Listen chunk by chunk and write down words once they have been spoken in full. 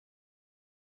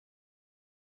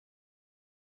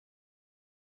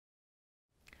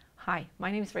Hi, my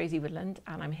name is Rosee Woodland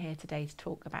and I'm here today to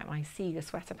talk about my Sigga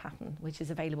sweater pattern, which is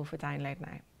available for download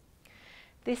now.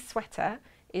 This sweater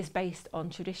is based on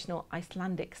traditional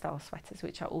Icelandic style sweaters,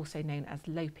 which are also known as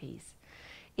Lopis.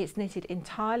 It's knitted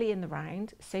entirely in the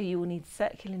round, so you will need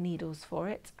circular needles for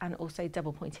it and also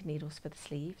double pointed needles for the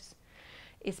sleeves.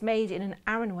 It's made in an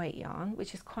Aran weight yarn,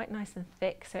 which is quite nice and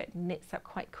thick, so it knits up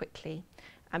quite quickly.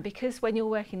 And because when you're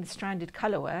working the stranded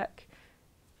colour work,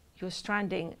 you're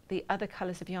stranding the other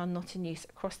colours of yarn not in use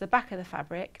across the back of the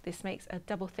fabric, this makes a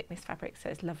double thickness fabric, so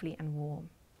it's lovely and warm.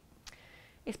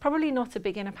 It's probably not a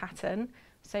beginner pattern,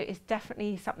 so it's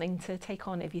definitely something to take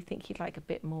on if you think you'd like a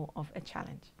bit more of a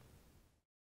challenge.